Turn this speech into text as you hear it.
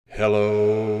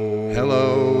Hello.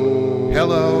 Hello.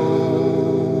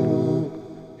 Hello.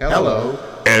 Hello.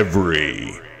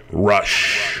 Every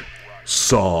Rush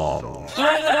song.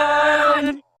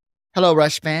 Hello,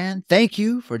 Rush fan. Thank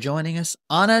you for joining us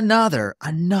on another,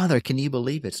 can you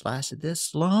believe it's lasted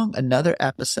this long? Another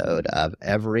episode of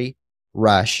Every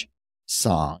Rush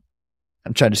Song.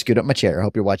 I'm trying to scoot up my chair. I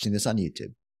hope you're watching this on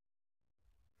YouTube.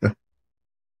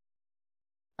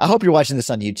 I hope you're watching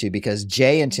this on YouTube because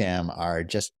Jay and Tim are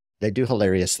just, they do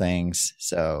hilarious things.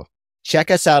 So check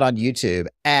us out on YouTube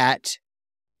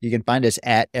you can find us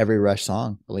at Every Rush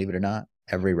Song, believe it or not,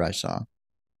 Every Rush Song.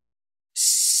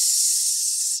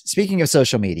 Speaking of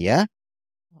social media,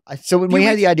 so when we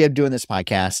had the idea of doing this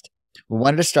podcast, we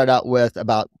wanted to start out with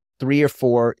about 3 or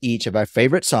 4 each of our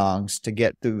favorite songs to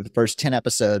get through the first 10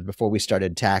 episodes before we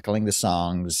started tackling the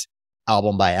songs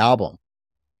album by album.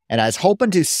 And I was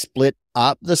hoping to split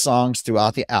up the songs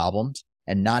throughout the albums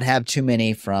and not have too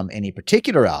many from any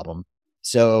particular album.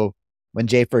 So when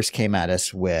Jay first came at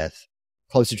us with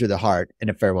Closer to the Heart and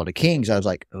A Farewell to Kings, I was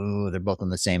like, oh, they're both on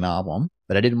the same album.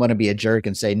 But I didn't want to be a jerk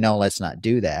and say, no, let's not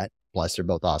do that. Plus, they're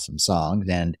both awesome songs.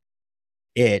 And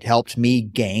it helped me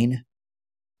gain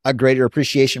a greater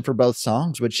appreciation for both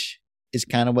songs, which is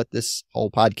kind of what this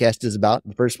whole podcast is about in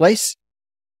the first place.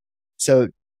 So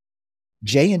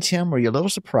Jay and Tim, were you a little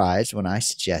surprised when I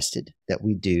suggested that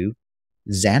we do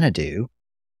Xanadu,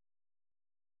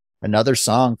 another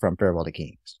song from Farewell to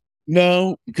Kings?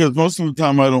 No, because most of the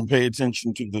time I don't pay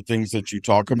attention to the things that you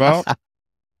talk about.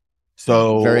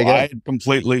 So I had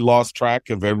completely lost track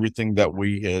of everything that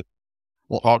we had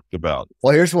talked about.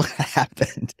 Well, here's what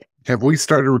happened. Have we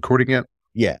started recording yet?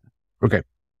 Yeah. Okay.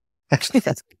 Actually,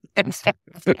 that's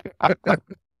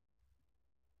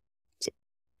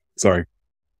sorry.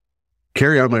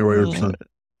 Carry on my words.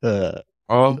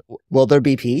 Will there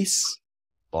be peace?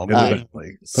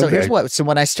 So here's what. So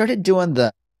when I started doing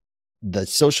the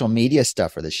social media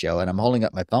stuff for the show, and I'm holding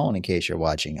up my phone in case you're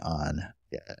watching on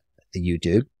the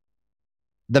YouTube,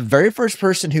 the very first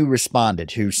person who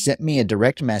responded, who sent me a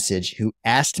direct message, who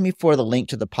asked me for the link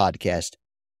to the podcast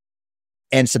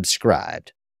and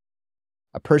subscribed,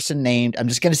 a person named, I'm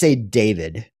just going to say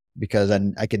David, because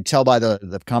I could tell by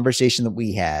the conversation that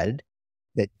we had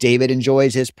that David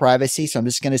enjoys his privacy. So I'm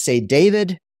just going to say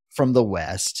David from the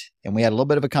West. And we had a little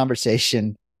bit of a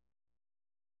conversation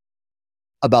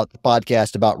about the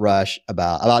podcast, about Rush,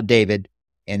 about David.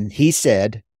 And he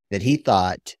said that he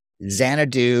thought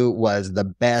Xanadu was the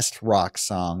best rock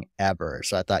song ever.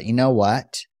 So I thought, you know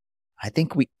what? I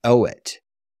think we owe it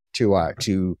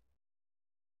to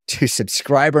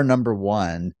subscriber number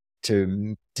 1,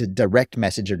 to direct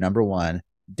messenger number 1,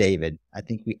 David. I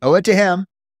think we owe it to him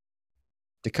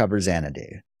to cover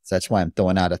Xanadu. So that's why I'm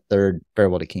throwing out a third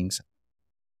Farewell to Kings.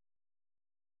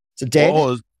 So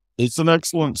David, it's an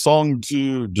excellent song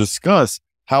to discuss.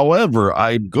 However,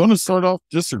 I'm going to start off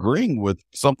disagreeing with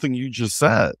something you just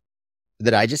said.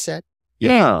 That I just said?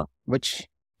 Yeah. Which,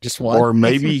 just one? Or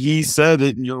maybe he said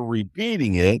it and you're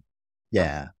repeating it.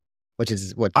 Yeah. Which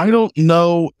is what? I don't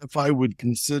know if I would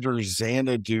consider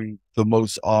Xanadu the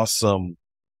most awesome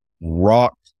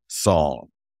rock song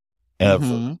ever.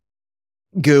 Mm-hmm.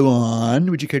 Go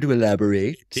on. Would you care to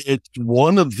elaborate? It's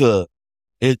one of the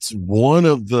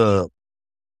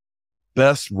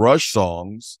best Rush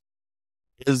songs.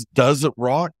 Does it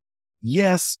rock?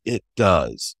 Yes, it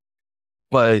does.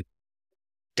 But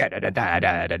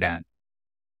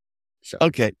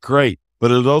okay, great.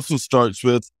 But it also starts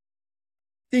with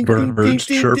ding, birds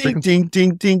ding, chirping. Ding,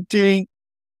 ding, ding, ding,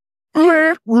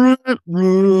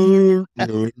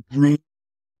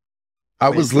 I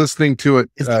was listening to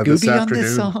it Is this Scooby on afternoon.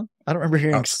 this song? I don't remember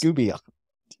hearing Scooby on. I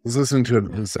was listening to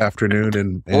it this afternoon,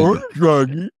 and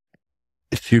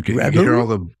you can hear all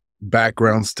the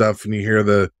background stuff, and you hear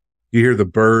the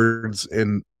birds,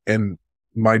 and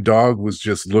my dog was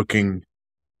just looking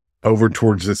over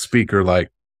towards the speaker, like,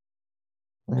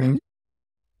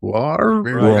 what's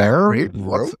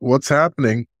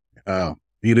happening?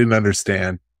 He didn't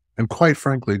understand, and quite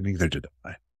frankly, neither did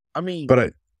I. I mean,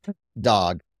 but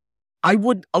dog. I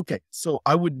would not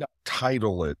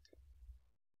title it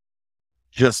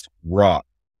just rock.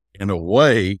 In a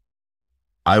way,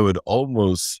 I would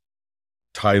almost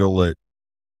title it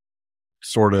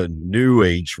sort of new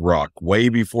age rock, way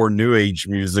before new age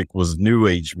music was new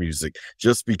age music,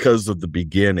 just because of the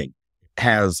beginning. It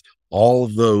has all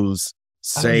of those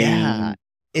same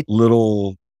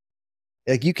little,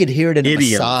 like you could hear it in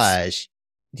idioms. a massage.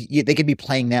 They could be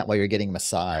playing that while you're getting a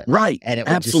massage, right? And it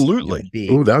would absolutely.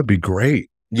 That would be great.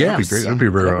 Yeah, that'd be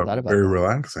very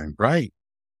relaxing, right?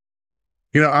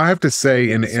 You know, I have to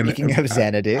say, and speaking of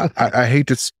Xanadu, I hate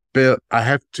to spill. I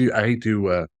hate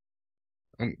to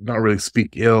not really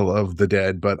speak ill of the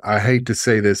dead, but I hate to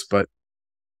say this, but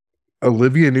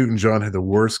Olivia Newton-John had the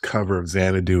worst cover of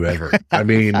Xanadu ever. I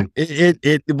mean,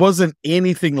 it wasn't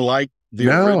anything like the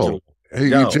original.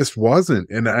 It just wasn't.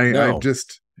 And I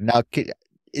just now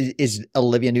is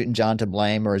Olivia Newton-John to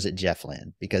blame, or is it Jeff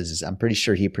Lynne? Because I'm pretty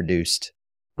sure he produced.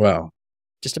 Well,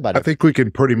 just about. I think we can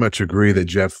pretty much agree that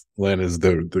Jeff Lynne is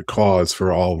the cause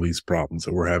for all these problems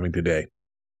that we're having today.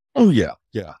 Oh yeah,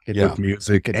 with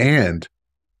music and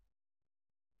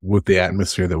with the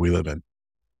atmosphere that we live in.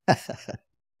 I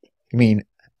mean,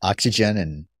 oxygen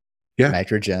and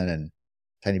nitrogen and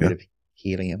tiny bit of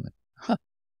helium. Huh.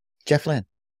 Jeff Lynne.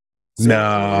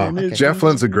 No, okay. Jeff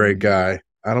Lynne's a great guy.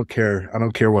 I don't care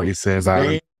what he says.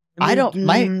 I don't.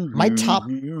 My top,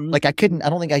 like I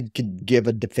don't think I could give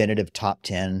a definitive top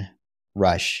 10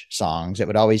 Rush songs. It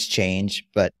would always change,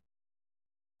 but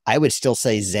I would still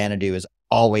say Xanadu is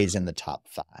always in the top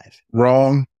 5.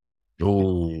 Wrong.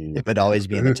 Oh, it would always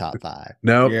be in the top 5.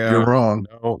 No, you're wrong.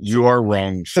 No, you are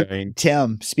wrong, Shane.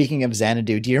 Tim, speaking of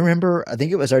Xanadu, do you remember? I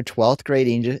think it was our 12th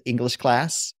grade English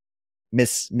class,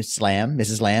 Mrs.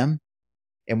 Lamb,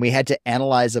 and we had to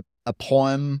analyze a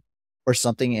poem or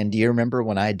something. And do you remember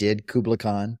when I did Kubla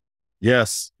Khan?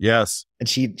 Yes. And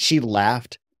she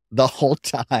laughed the whole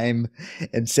time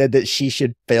and said that she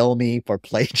should fail me for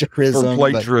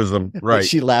plagiarism. Right.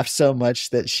 She laughed so much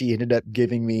that she ended up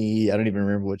giving me, I don't even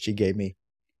remember what she gave me.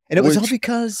 And it was all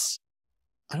because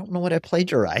I don't know what I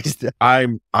plagiarized.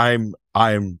 I'm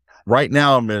right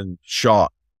now I'm in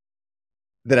shock.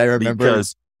 That I remember.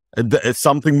 Because it's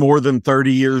something more than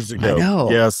 30 years ago. I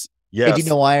know. Yes. And you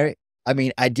know why? I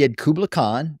mean, I did Kubla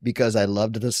Khan because I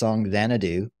loved the song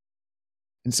Xanadu.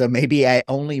 And so maybe I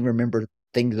only remember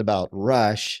things about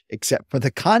Rush, except for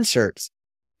the concerts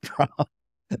from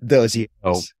those years.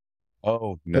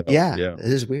 Oh, no. But yeah, it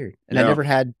is weird. And I never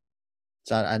had,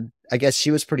 so I guess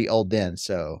she was pretty old then.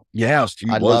 So yeah,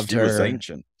 I loved her. Was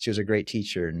ancient. She was a great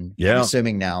teacher. And I'm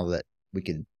assuming now that we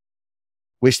can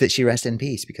wish that she rest in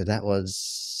peace, because that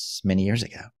was many years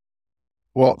ago.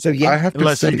 Well, so I have to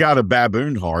unless she got a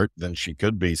baboon heart, then she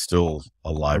could be still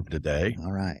alive today.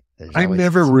 All right. I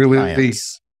never really, I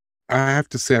have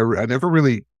to say, I never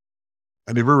really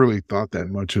thought that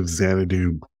much of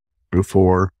Xanadu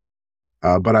before,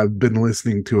 but I've been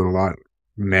listening to it a lot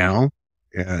now,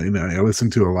 and I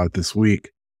listened to it a lot this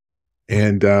week,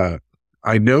 and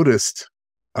I noticed,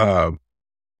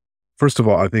 first of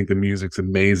all, I think the music's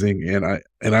amazing, and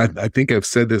I think I've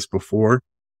said this before.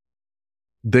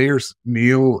 There's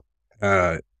Neil,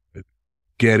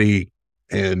 Geddy,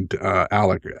 and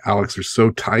Alex are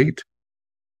so tight.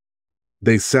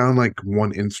 They sound like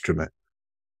one instrument.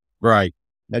 Right.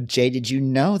 Now, Jay, did you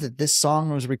know that this song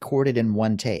was recorded in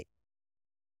one take?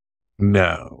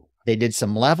 No. They did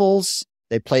some levels.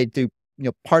 They played through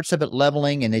parts of it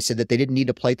leveling, and they said that they didn't need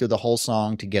to play through the whole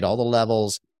song to get all the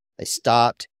levels. They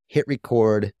stopped, hit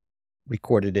record,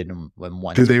 recorded it in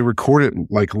one take. Do they record it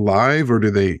like live, or do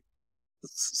they...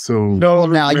 So no,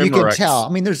 now you can tell. I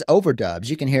mean, there's overdubs.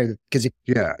 You can hear because if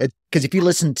you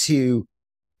listen to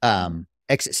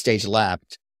Exit Stage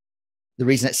Left, the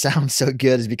reason it sounds so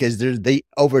good is because they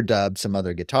overdub some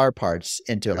other guitar parts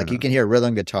into it. Like you can hear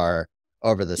rhythm guitar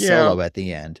over the solo at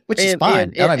the end, which is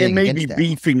fine. And maybe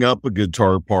beefing up a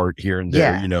guitar part here and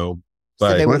there,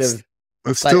 But so they would have.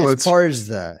 Still, as far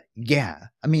as I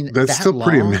mean, that's still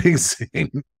pretty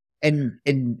amazing. And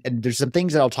there's some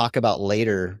things that I'll talk about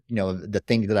later, the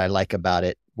things that I like about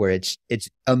it, where it's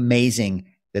amazing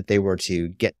that they were to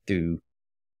get through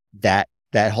that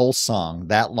whole song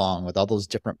that long with all those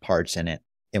different parts in it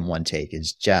in one take.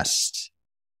 It's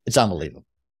unbelievable.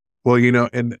 Well,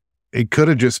 and it could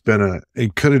have just been an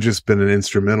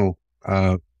instrumental.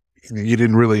 You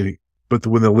didn't really, but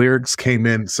when the lyrics came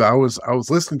in, so I was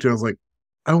listening to it, I was like,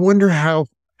 I wonder how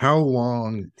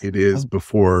long it is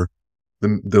before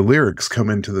the lyrics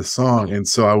come into the song. And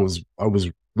so I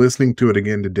was listening to it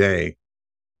again today,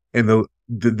 and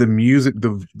the music,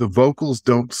 the vocals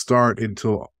don't start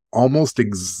until almost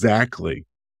exactly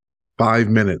 5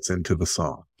 minutes into the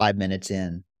song. 5 minutes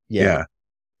in. Yeah.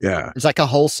 It's like a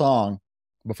whole song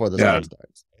before the song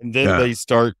starts. And then they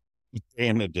start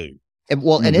Xanadu.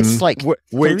 And it's like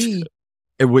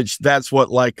which that's what,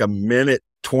 like a minute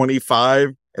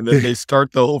 25. And then they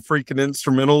start the whole freaking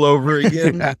instrumental over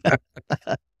again.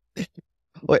 And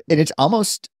it's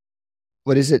almost,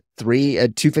 what is it,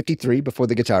 2:53 before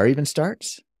the guitar even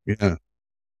starts? Yeah.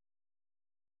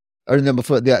 Or no,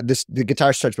 before the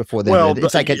guitar starts before the. Well,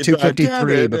 it's like at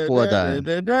 2:53 before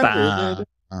the.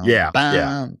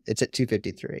 It's at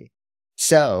 2:53.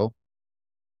 So,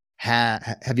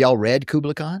 have y'all read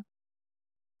Kubla Khan?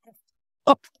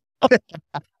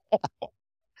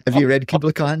 Have you read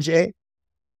Kubla Khan, Jay?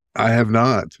 I have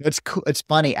not. It's cool. It's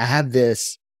funny. I have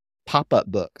this pop-up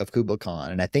book of Kubla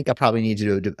Khan, and I think I probably need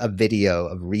to do a video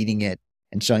of reading it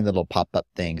and showing the little pop-up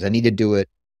things. I need to do it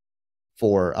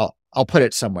for, I'll put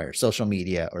it somewhere, social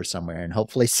media or somewhere, and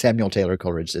hopefully Samuel Taylor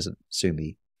Coleridge doesn't sue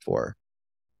me for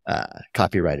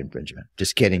copyright infringement.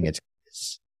 Just kidding.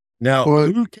 It's Now,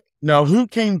 who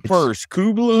came first,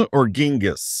 Kubla or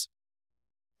Genghis?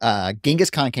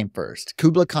 Genghis Khan came first.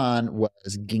 Kubla Khan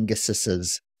was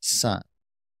Genghis's son.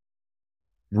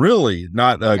 Really?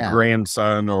 Not a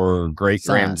grandson or great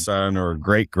grandson or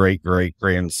great great great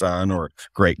grandson or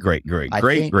great great great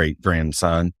great great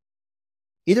grandson?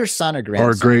 Either son or grandson.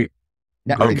 Or great.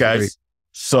 No, Okay. Great.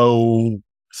 So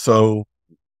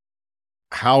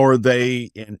how are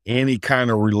they in any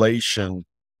kind of relation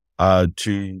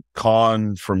to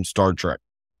Khan from Star Trek?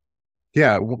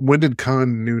 Yeah. When did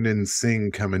Khan Noonan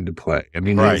Singh come into play? I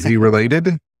mean, Right. is he related?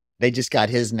 They just got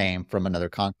his name from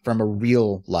from a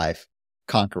real life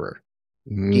conqueror,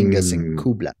 Genghis and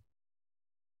Kubla.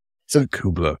 So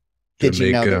Kubla. did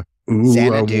you know Jamaica. that Ooh,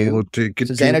 Xanadu- I will take it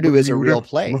so to Xanadu is a Bermuda. real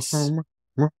place.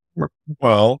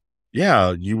 Well,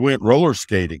 yeah, you went roller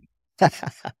skating.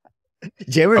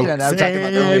 Jay, I was talking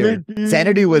about earlier.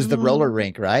 Xanadu was the roller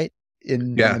rink, right?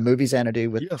 In Yeah. the movie Xanadu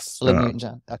with Yes. Olivia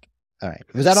Newton-John. Okay. All right.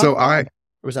 Was that So on? Or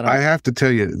was that on? I have to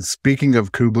tell you, speaking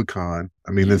of Kubla Khan,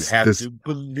 I mean, You this have to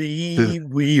believe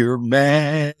we're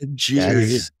magic. That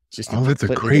is just oh, that's a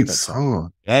completely great different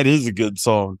song. That is a good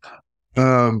song.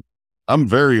 Um, I'm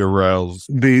very aroused.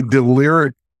 the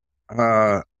lyric,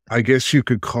 I guess you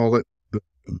could call it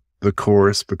the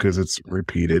chorus because it's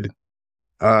repeated,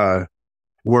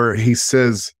 where he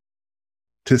says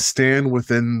to stand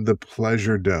within the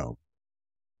pleasure dome.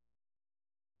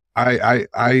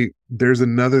 There's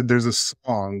a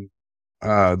song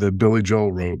that Billy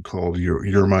Joel wrote called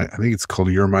You're My, I think it's called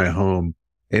You're My Home.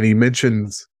 And he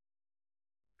mentions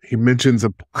a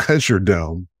pleasure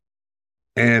dome.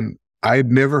 And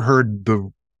I'd never heard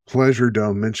the pleasure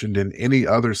dome mentioned in any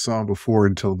other song before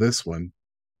until this one.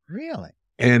 Really?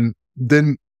 And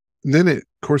then it of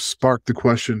course sparked the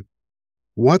question,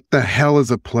 what the hell is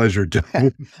a pleasure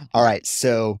dome? All right.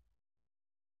 So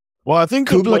Well, I think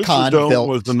Kubla the Khan Dome built-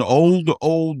 was an old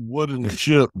wooden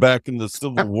ship back in the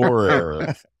Civil War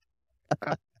era.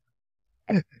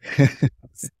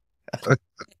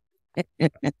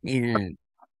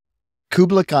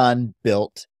 Kubla Khan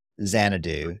built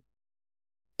Xanadu,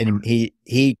 and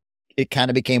it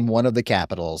kind of became one of the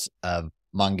capitals of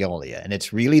Mongolia, and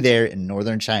it's really there in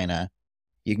northern China.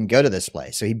 You can go to this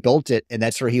place. So he built it, and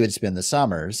that's where he would spend the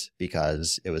summers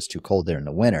because it was too cold there in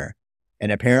the winter.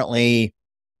 And apparently,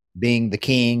 being the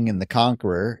king and the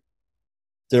conqueror,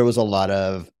 there was a lot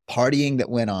of partying that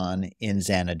went on in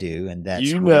Xanadu, and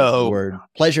that's where the word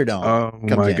pleasure dome Oh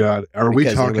comes my in, God. Are we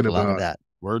because there talking was a lot of about that?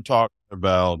 We're talking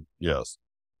about, yes.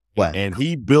 What? And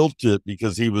he built it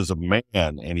because he was a man,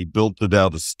 and he built it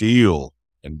out of steel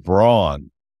and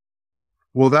brawn.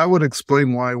 Well, that would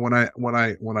explain why when I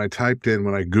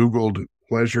Googled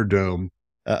pleasure dome,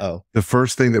 the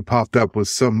first thing that popped up was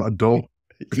some adult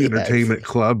entertainment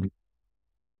club.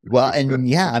 Well, and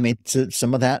yeah, I mean,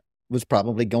 some of that was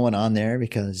probably going on there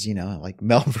because, you know, like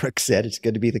Mel Brooks said, it's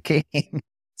good to be the king.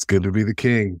 It's good to be the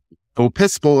king. Oh,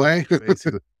 piss boy.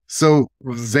 So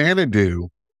Xanadu,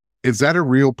 is that a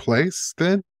real place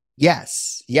then?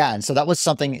 Yes. Yeah. And so that was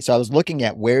something. So I was looking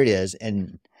at where it is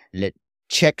and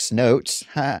checks notes.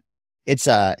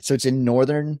 It's in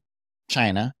northern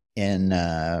China in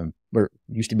where it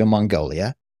used to be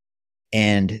Mongolia.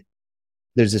 And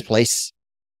there's this place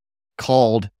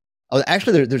called,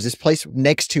 there's this place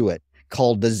next to it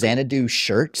called the Xanadu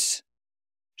Shirts.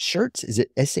 Shirts? Is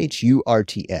it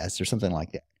Shurts or something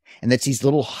like that? And that's these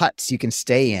little huts you can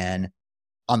stay in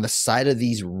on the side of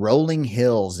these rolling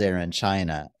hills there in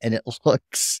China. And it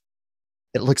looks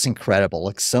incredible. It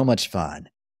looks so much fun.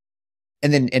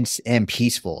 And then, and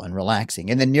peaceful and relaxing.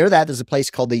 And then near that, there's a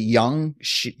place called the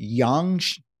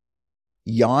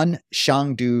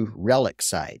Yanshandu Relic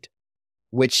Site,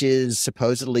 which is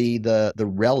supposedly the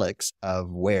relics of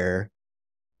where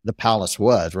the palace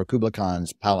was, where Kubla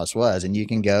Khan's palace was. And you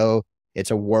can go,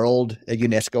 it's a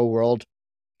UNESCO World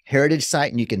Heritage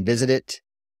Site, and you can visit it.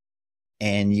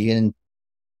 And you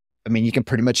can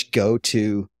pretty much go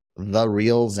to the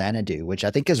real Xanadu, which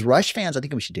I think as Rush fans, I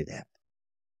think we should do that.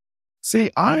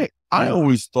 See, I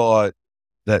always thought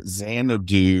that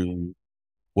Xanadu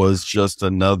was just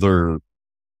another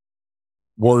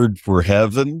word for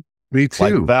heaven. Me too.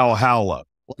 Like Valhalla.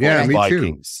 Yeah, me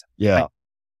Vikings. too. Yeah.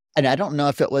 And I don't know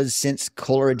if it was since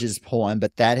Coleridge's poem,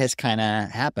 but that has kind of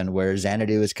happened where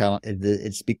Xanadu is kind of,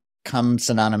 it's become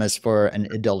synonymous for an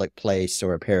idyllic place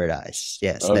or a paradise.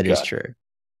 Yes, that is true.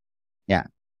 Yeah.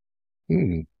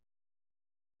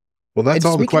 Well, that's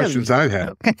all the questions I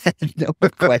have. No more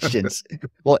questions.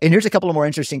 Well, and here's a couple of more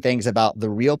interesting things about the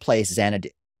real place, Xanadu.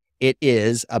 It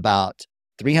is about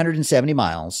 370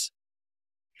 miles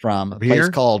from a place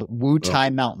called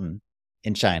Wutai Mountain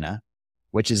in China,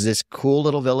 which is this cool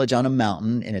little village on a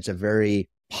mountain, and it's a very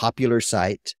popular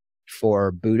site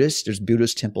for Buddhists. There's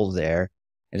Buddhist temples there.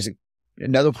 It's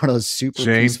another one of those super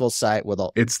peaceful site with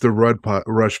all. It's the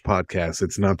Rush podcast.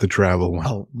 It's not the travel one.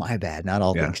 Oh, my bad. Not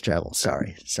all things travel.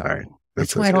 Sorry.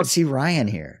 That's why I don't see Ryan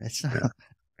here. That's not.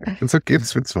 It's okay.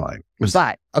 It's fine.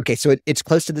 But okay, so it's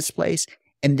close to this place,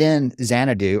 and then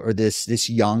Xanadu, or this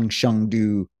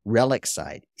Yangshengdu relic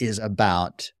site, is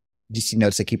about. Do you see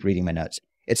notes? I keep reading my notes.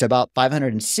 It's about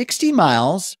 560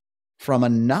 miles from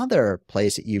another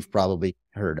place that you've probably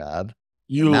heard of,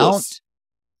 Mount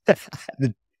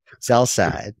the south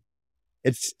side.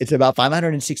 It's about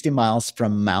 560 miles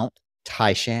from Mount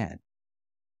Taishan.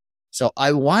 So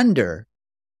I wonder,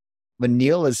 when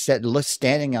Neil is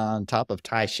standing on top of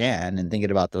Taishan and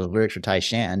thinking about the lyrics for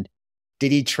Taishan,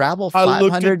 did he travel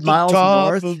 500 miles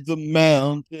north of the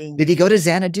mountain? Did he go to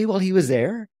Xanadu while he was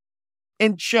there?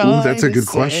 And that's a good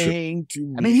question.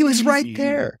 I mean, he was right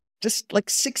there, just like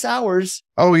 6 hours.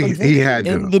 Oh, he had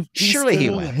to. Surely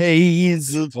he went.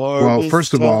 Well,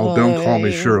 first of all, don't call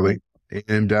me Shirley.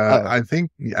 And I think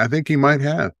he might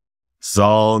have.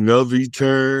 Song of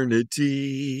Eternity.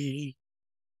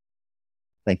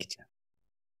 Thank you, Tim.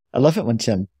 I love it when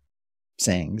Tim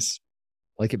sings.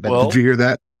 I like it better. Well, did you hear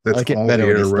that? That's like all the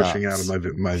air rushing out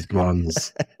of my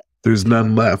lungs. There's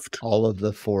none left. All of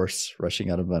the force rushing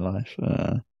out of my life.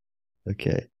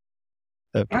 Okay.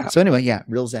 So anyway,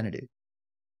 real Xanadu.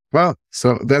 Wow.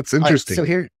 So that's interesting. So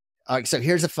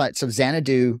here's a fun. So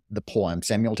Xanadu, the poem,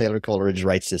 Samuel Taylor Coleridge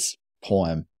writes this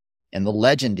poem, and the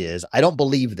legend is, I don't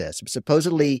believe this, but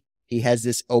supposedly he has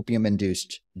this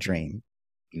opium-induced dream.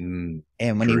 And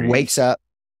when he wakes up,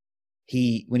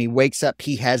 he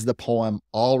has the poem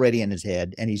already in his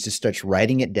head, and he just starts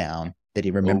writing it down that he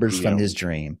remembers from his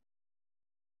dream.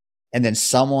 And then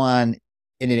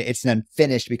it's then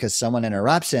finished because someone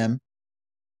interrupts him,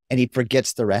 and he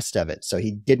forgets the rest of it. So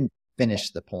he didn't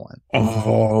finish the poem.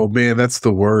 Oh man, that's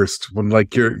the worst. When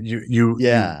like you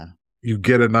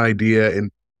get an idea.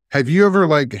 And have you ever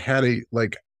had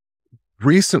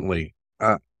recently,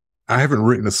 I haven't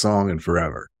written a song in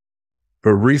forever,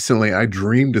 but recently I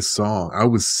dreamed a song. I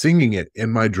was singing it in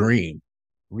my dream.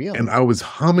 Really? And I was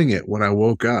humming it when I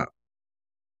woke up,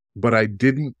 but I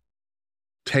didn't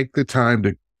take the time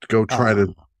to go try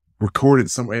to record it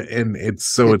somewhere, and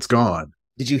it's gone.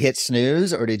 Did you hit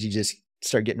snooze, or did you just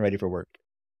start getting ready for work?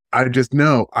 I just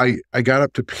know I got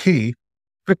up to pee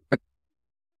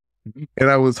and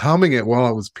I was humming it while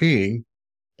I was peeing,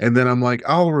 and then I'm like,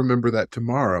 I'll remember that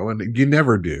tomorrow, and you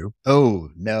never do. Oh,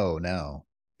 no.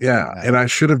 Yeah, and I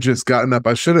should have just gotten up.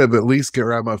 I should have at least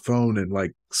grabbed my phone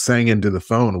and sang into the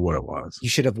phone what it was. You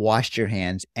should have washed your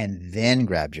hands and then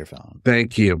grabbed your phone.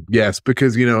 Thank you. Yes,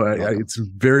 because it's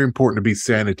very important to be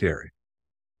sanitary.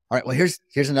 All right. Well, here's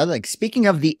another thing. Speaking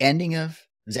of the ending of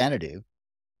Xanadu,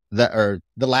 the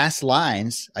last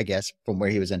lines, I guess, from where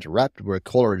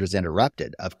Coleridge was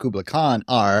interrupted, of Kubla Khan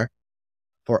are,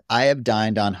 "For I have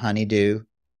dined on honeydew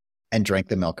and drank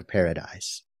the milk of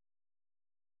paradise."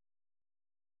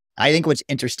 I think what's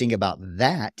interesting about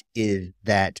that is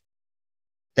that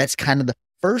that's kind of the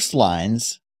first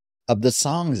lines of the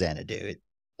song Xanadu.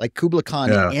 Like Kubla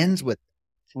Khan ends with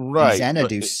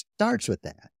Xanadu starts with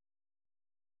that.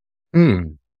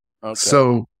 Okay.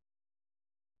 So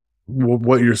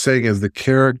what you're saying is the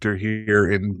character here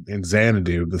in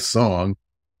Xanadu, the song,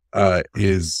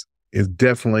 is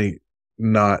definitely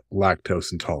not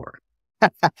lactose intolerant.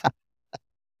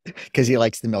 Because he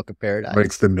likes the milk of paradise.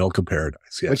 Likes the milk of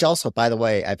paradise, yes. Which also, by the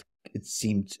way, I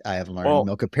have learned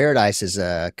milk of paradise is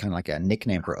kind of like a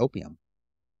nickname for opium.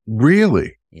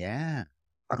 Really? Yeah.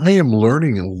 I am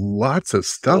learning lots of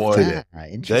stuff today.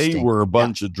 They were a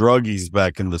bunch of druggies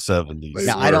back in the 70s.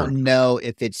 Now, I don't know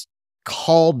if it's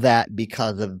called that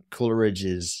because of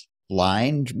Coleridge's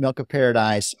line, Milk of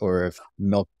Paradise, or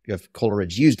if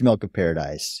Coleridge used Milk of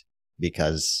Paradise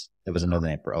because it was another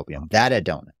name for opium. That I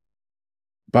don't know.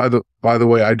 By the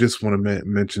way, I just want to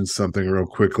mention something real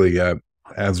quickly.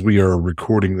 As we are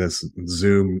recording this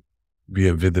Zoom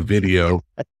via the video,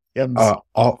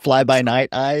 Fly by night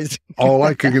eyes. All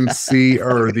I can see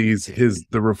are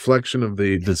the reflection of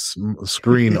the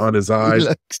screen on his eyes.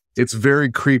 It's very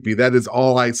creepy. That is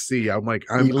all I see. I'm like,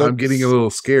 I'm getting a little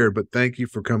scared, but thank you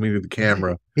for coming to the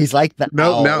camera. He's like the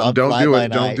no, don't do it.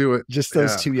 Don't do it. Just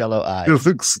those two yellow eyes. It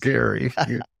looks scary.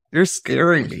 You're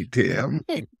scaring me, Tim.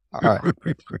 All right.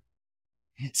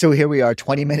 So here we are,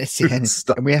 20 minutes in,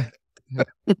 and we have.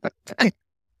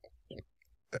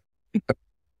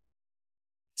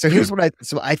 So here's what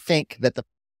I think that the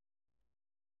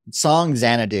song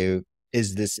Xanadu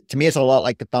is this, to me, it's a lot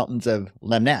like the Fountains of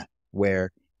Lemneth,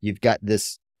 where you've got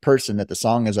this person that the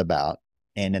song is about.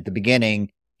 And at the beginning,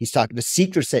 he's talking to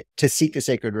seek the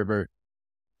sacred river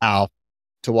out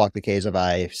to walk the caves of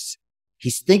ice.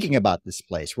 He's thinking about this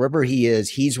place. Wherever he is,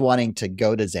 he's wanting to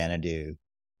go to Xanadu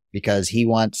because he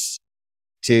wants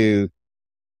to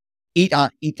eat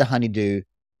the honeydew,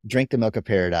 drink the milk of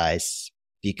paradise,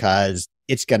 because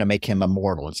it's going to make him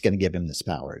immortal. It's going to give him these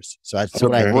powers. So that's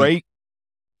what I think.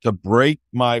 To break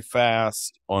my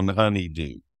fast on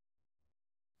honeydew.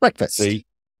 Breakfast. See?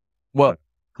 Well,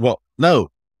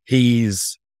 no.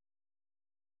 He's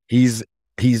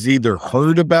either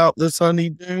heard about this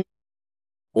honeydew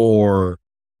or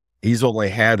he's only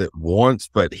had it once,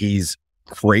 but he's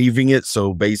craving it.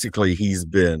 So basically he's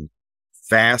been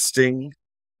fasting.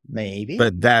 Maybe.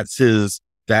 But that's his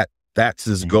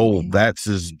goal. That's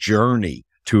his journey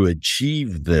to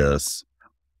achieve this,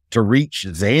 to reach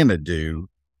Xanadu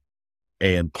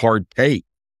and partake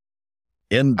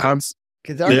in this.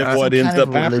 Because there are some kind of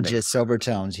religious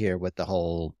overtones here with the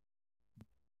whole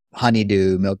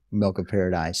honeydew, milk of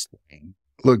paradise thing.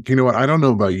 Look, you know what? I don't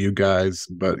know about you guys,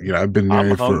 but I've been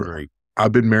married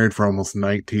for almost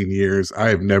 19 years. I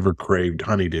have never craved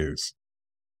honeydews.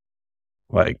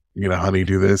 Like,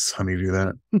 honeydew this, honeydew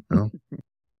that. No?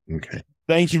 Okay.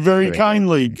 Thank you very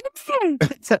kindly.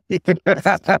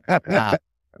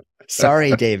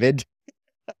 Sorry, David.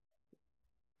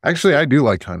 Actually, I do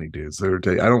like honeydews.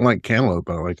 I don't like cantaloupe,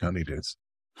 but I like honeydews.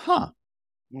 Huh.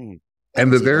 And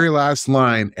the very last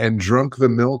line, and drunk the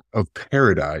milk of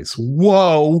paradise.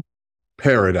 Whoa,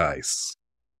 paradise.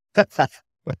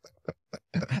 All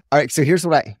right, so here's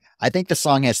what I think the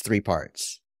song has 3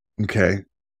 parts. Okay.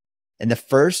 And the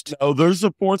first... No, there's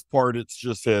a 4th part. It's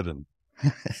just hidden.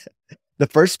 The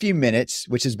first few minutes,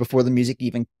 which is before the music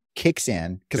even kicks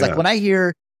in. Because like when I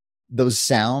hear those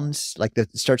sounds, like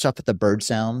it starts off with the bird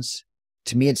sounds,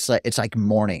 to me, it's like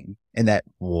morning. And that,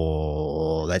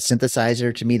 whoa, that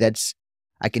synthesizer, to me,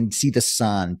 I can see the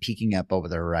sun peeking up over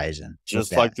the horizon.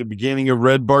 Just like the beginning of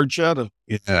Red Barchetta.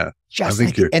 Yeah.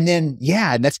 And then,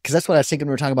 and that's what I was thinking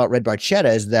when we were talking about Red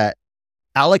Barchetta, is that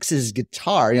Alex's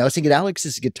guitar, I was thinking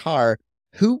Alex's guitar,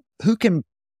 who can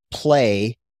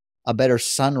play a better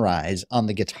sunrise on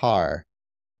the guitar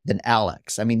than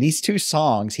Alex? I mean, these 2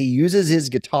 songs, he uses his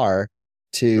guitar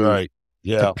to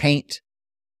paint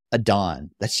a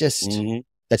dawn. That's just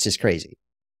crazy.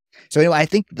 So anyway, I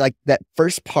think like that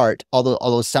first part, all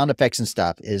those sound effects and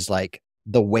stuff, is like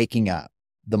the waking up,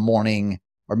 the morning,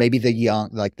 or maybe the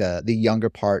younger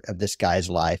part of this guy's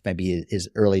life, maybe his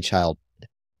early childhood.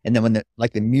 And then when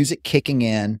the music kicking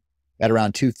in at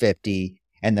around 2:50,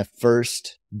 and the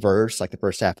first verse, like the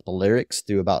first half of the lyrics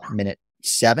through about minute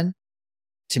 7,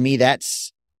 to me,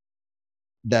 that's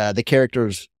the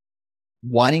characters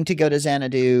wanting to go to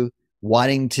Xanadu,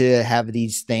 wanting to have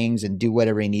these things and do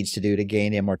whatever he needs to do to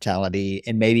gain immortality.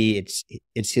 And maybe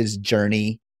it's his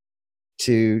journey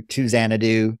to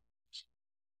Xanadu.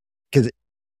 Because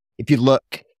if you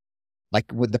look,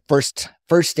 like with the first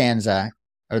stanza,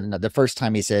 or the first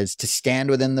time he says to stand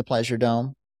within the pleasure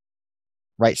dome,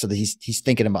 right? So that he's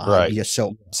thinking about how it'd be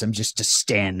so awesome just to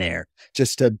stand there,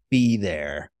 just to be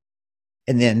there.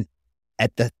 And then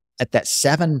at that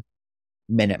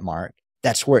 7-minute mark,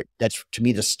 that's to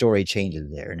me, the story changes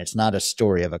there. And it's not a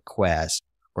story of a quest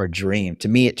or a dream. To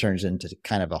me, it turns into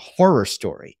kind of a horror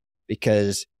story,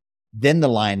 because then the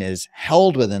line is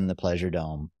held within the pleasure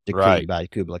dome decreed by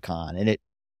Kublai Khan. And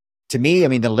to me, I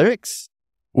mean, the lyrics.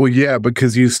 Well, yeah,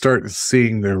 because you start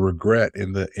seeing the regret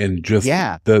in the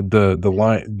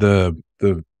line,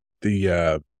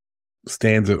 the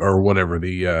stanza or whatever,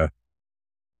 the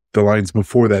lines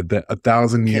before that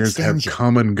 1,000 years have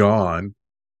come and gone,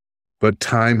 but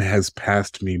time has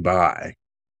passed me by.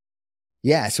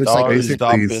 Yeah, so it's like basically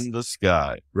stop in the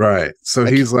sky. Right. So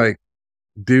he's like,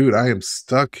 dude, I am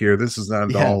stuck here. This is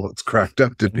not all it's cracked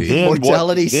up to be.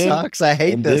 Mortality sucks. I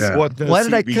hate this. Why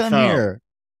did I come here?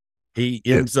 He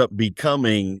ends up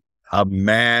becoming a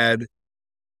mad,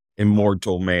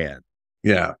 immortal man.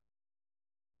 Yeah.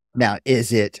 Now,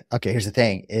 is it, okay, here's the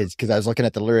thing, is because I was looking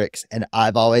at the lyrics and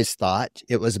I've always thought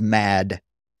it was mad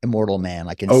immortal man,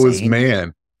 like Oh, insane. it's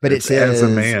man. But it It's says as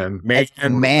a man,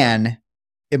 man,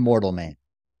 immortal man.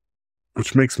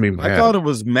 which makes me mad. I thought it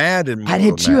was mad and I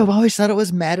did too. I've always thought it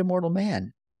was mad immortal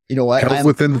man. You know what? Held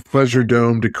within the pleasure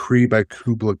dome, decree by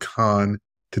Kubla Khan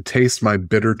to taste my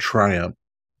bitter triumph.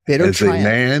 As a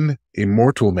man,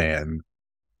 immortal man,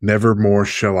 never more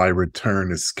shall I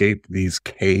return, escape these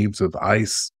caves of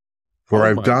ice. For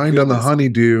I've dined on the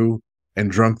honeydew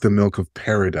and drunk the milk of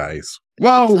paradise.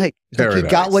 Well, like he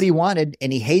got what he wanted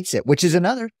and he hates it, which is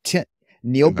another.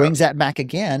 Neil brings that back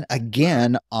again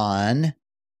on.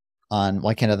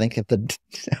 Why can't I think of the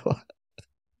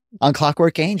on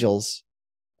Clockwork Angels,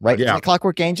 right? Yeah,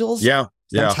 Clockwork Angels. Yeah.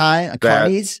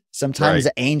 Sometimes sometimes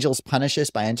the angels punish us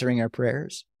by answering our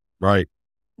prayers. Right.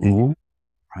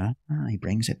 Mm-hmm. He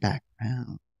brings it back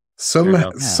around.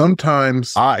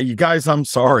 Sometimes, you guys, I'm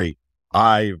sorry.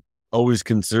 I always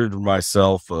considered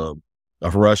myself a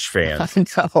Rush fan. No,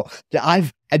 I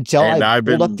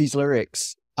pulled up these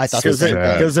lyrics. I thought because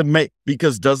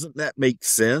doesn't that make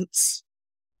sense?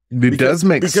 It does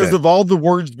make sense because of all the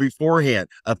words beforehand.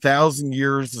 1,000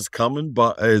 years is coming,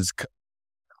 but is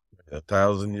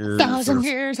 1,000 years. 1,000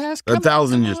 years has come.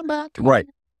 1,000 years, right?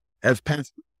 Has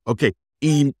passed. Okay,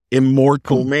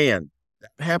 immortal man.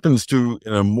 That happens to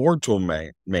an immortal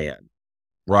man,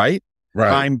 right?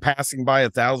 Right. I'm passing by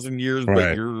 1,000 years, right.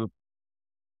 But you're.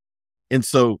 And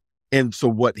so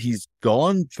what he's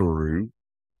gone through,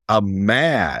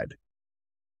 mad,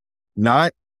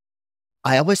 not.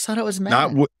 I always thought it was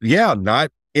mad.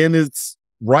 Not in its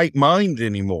right mind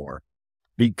anymore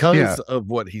because of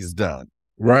what he's done.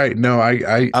 Right. No,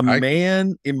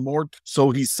 man immortal. So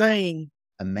he's saying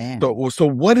a man. So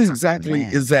what exactly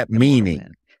is that meaning?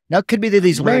 Man. Now it could be that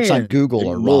these lyrics on Google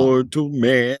are wrong. Immortal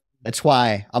man. That's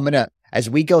why I'm going to, as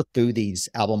we go through these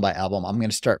album by album, I'm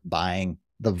going to start buying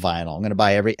the vinyl. I'm going to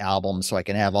buy every album so I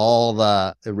can have all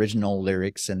the original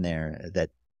lyrics in there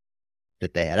that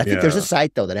they had. I think there's a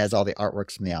site though that has all the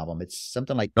artworks from the album. It's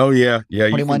something like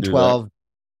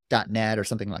 2112.net or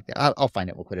something like that. I'll find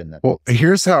it. We'll put it in the. Well,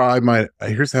 here's how I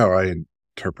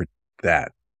interpret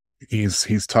that.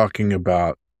 He's talking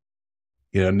about,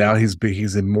 now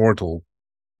he's immortal,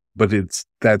 but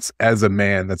that's as a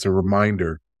man, that's a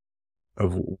reminder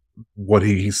of what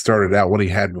he started out, what he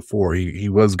had before. He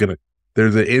was gonna.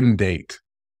 There's an end date,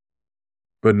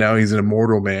 but now he's an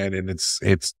immortal man, and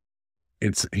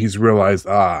he's realized,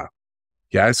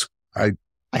 it's not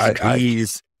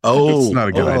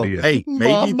a good idea. Hey,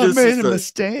 maybe this made a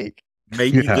mistake.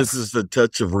 Maybe this is the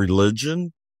touch of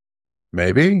religion.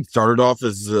 Maybe started off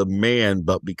as a man,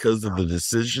 but because of the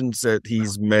decisions that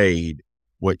he's made,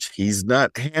 which he's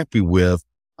not happy with,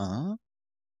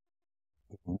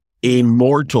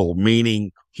 immortal,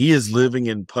 meaning he is living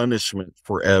in punishment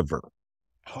forever.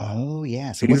 Oh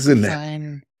yeah, so he's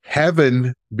in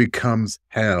heaven becomes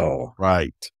hell.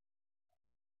 Right.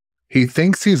 He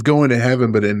thinks he's going to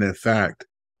heaven, but in fact,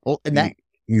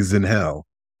 he's in hell.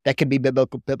 That could be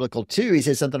biblical too. He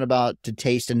says something about to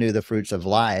taste anew the fruits of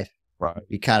life. Right.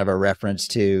 Be kind of a reference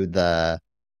to the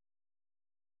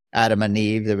Adam and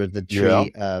Eve. There was the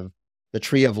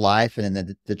tree of life, and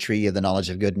then the tree of the knowledge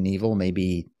of good and evil.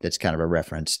 Maybe that's kind of a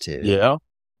reference to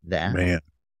that. Man.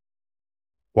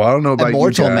 Well, I don't know about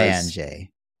immortal you guys. Man, Jay.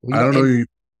 I don't know you.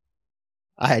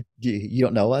 You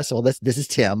don't know us? Well, this is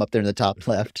Tim up there in the top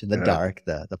left in the dark,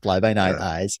 the fly by night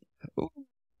eyes.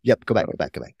 Yep, go back.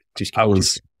 I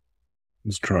was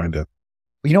trying to.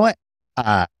 You know what?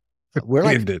 We're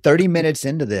like 30 minutes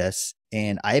into this,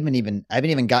 and I haven't even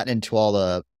gotten into all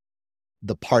the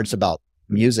parts about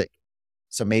music.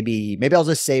 So maybe I'll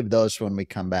just save those for when we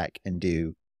come back and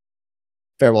do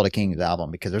Farewell to King's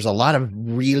album, because there's a lot of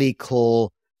really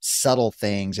cool subtle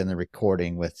things in the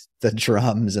recording with the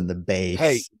drums and the bass.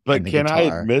 Hey, but can I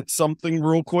admit something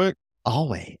real quick?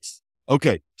 Always.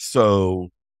 Okay, so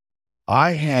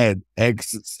I had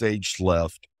Exit Stage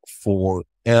Left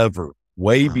forever,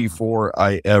 way before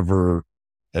I ever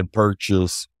had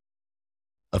purchased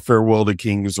a Farewell to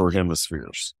Kings or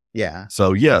Hemispheres. Yeah.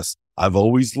 So yes, I've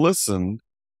always listened.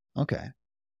 Okay.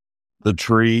 The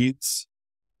Trees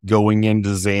going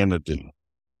into Xanadu.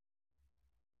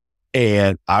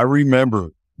 And I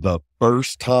remember the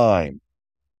first time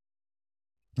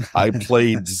I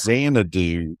played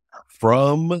Xanadu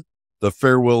from the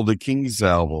Farewell to Kings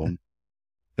album,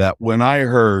 that when I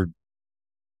heard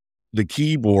the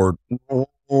keyboard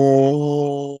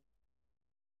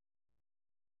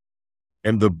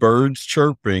and the birds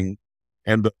chirping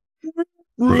and the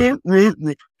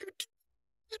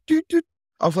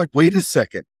I was like, wait a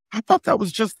second. I thought that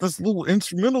was just this little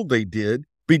instrumental they did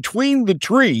between the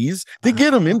trees to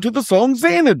get them into the song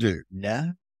Xanadu.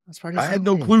 No. That's part I had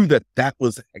no clue that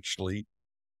was actually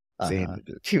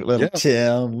Xanadu. Cute little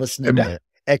Tim listening Yeah. to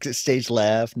Exit Stage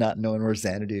Left, not knowing where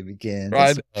Xanadu begins.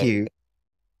 Right. That's cute.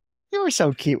 You were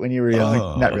so cute when you were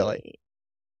young. Not really.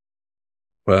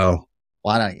 Well,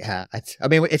 Why not? Yeah, I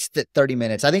mean, it's 30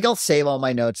 minutes. I think I'll save all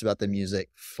my notes about the music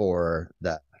for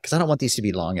that because I don't want these to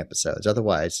be long episodes.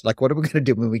 Otherwise, like, what are we going to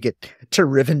do when we get to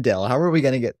Rivendell? How are we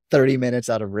going to get 30 minutes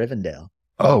out of Rivendell?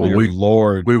 oh,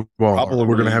 Lord, we won't. probably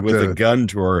We're gonna have with to a gun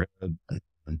to our head.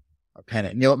 Or pen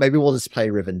it. You know what? Maybe we'll just play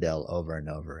Rivendell over and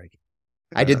over again.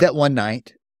 I did that one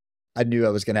night. I knew I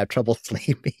was going to have trouble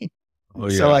sleeping. Oh,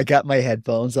 yeah. So I got my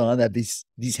headphones on. I have these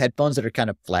headphones that are kind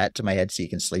of flat to my head so you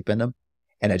can sleep in them.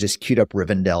 And I just queued up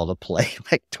Rivendell to play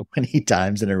like 20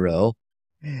 times in a row.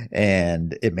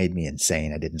 And it made me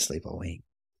insane. I didn't sleep a wink.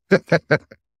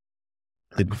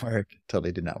 Didn't work.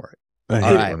 Totally did not work. I hate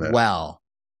All it right. when that- Wow.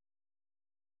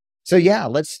 So yeah,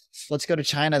 let's go to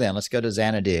China then. Let's go to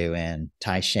Xanadu and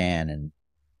Taishan and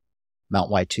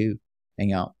Mount Y2.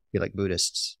 Hang out, be like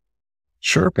Buddhists.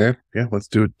 Sure, man. Yeah, let's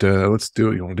do it. Let's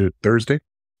do it. You want to do it Thursday?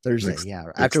 Thursday, Next- yeah.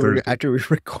 next After Thursday. we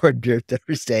record your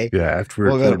Thursday, Yeah, after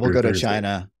we'll go to Thursday.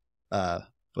 China for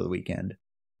the weekend.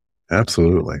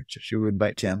 Absolutely. Should we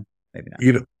invite Tim? Maybe not.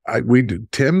 You know, we do.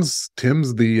 Tim's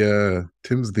the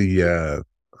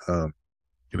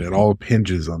it all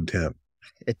hinges on Tim.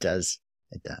 It does.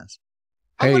 It does.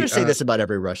 I Hey, want to say this about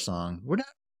every Rush song. We're not.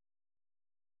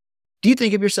 Do you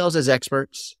think of yourselves as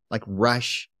experts, like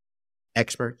Rush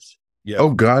experts? Yeah.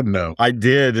 Oh God, no. I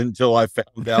did until I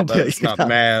found out that it's not Yeah.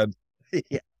 mad.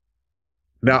 Yeah.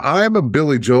 Now I am a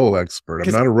Billy Joel expert. I'm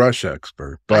 'Cause not a Rush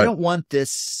expert, I but don't want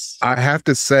this. I have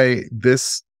to say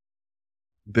this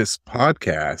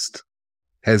podcast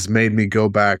has made me go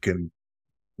back and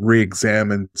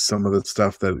re-examine some of the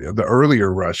stuff that the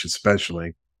earlier Rush,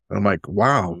 especially. And I'm like,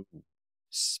 wow.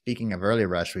 Speaking of early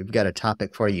Rush, we've got a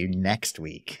topic for you next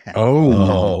week.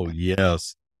 Oh,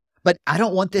 yes. But I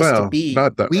don't want this Well, to be.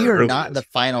 not the We are earliest. not the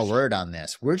final word on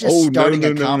this. We're just Oh, no, starting no,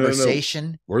 a no, no, no.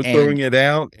 conversation. We're and- throwing it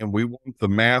out, and we want the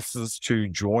masses to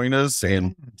join us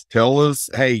and tell us,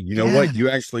 hey, you know what? You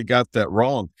actually got that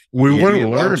wrong. We Yeah, want to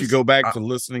why learn. don't you go back to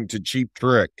listening to Cheap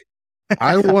Trick?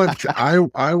 I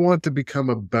want to become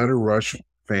a better Rush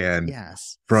fan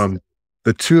Yes. from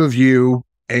the two of you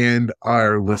and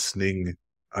our listening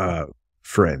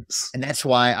friends. And that's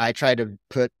why I try to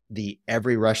put the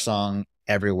every Rush song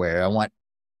everywhere. I want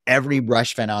every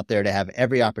Rush fan out there to have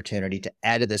every opportunity to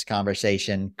add to this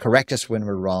conversation, correct us when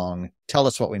we're wrong, tell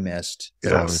us what we missed. So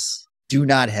Yes. do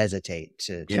not hesitate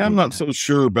to Yeah, I'm do not that. so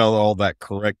sure about all that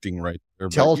correcting right there.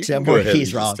 but Tell you Tim can go where ahead he's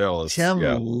and just wrong. Tell us. Tim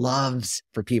Yeah. loves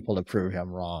for people to prove him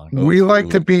wrong. We like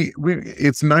to be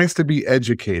it's nice to be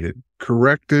educated,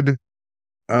 corrected.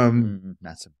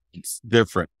 Not so It's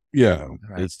different. Yeah.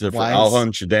 right. It's different. Wise, I'll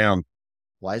hunt you down,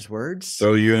 wise words.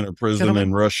 throw you in a prison Gentlemen.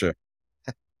 in Russia.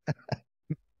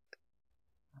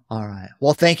 All right.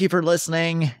 Well, thank you for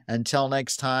listening. Until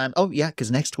next time. Oh yeah,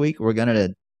 because next week we're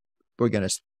gonna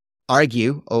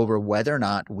argue over whether or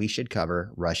not we should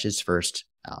cover Rush's first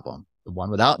album, the one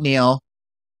without Neil.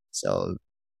 So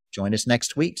join us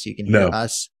next week so you can hear No.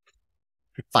 us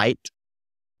fight.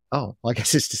 Oh, well, I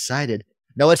guess it's decided.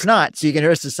 No, it's not. So you can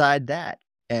hear us decide that.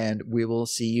 And we will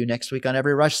see you next week on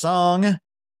every Rush song.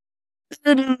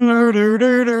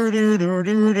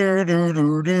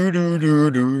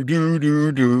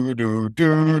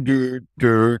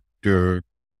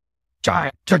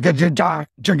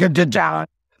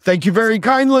 Thank you very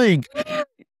kindly.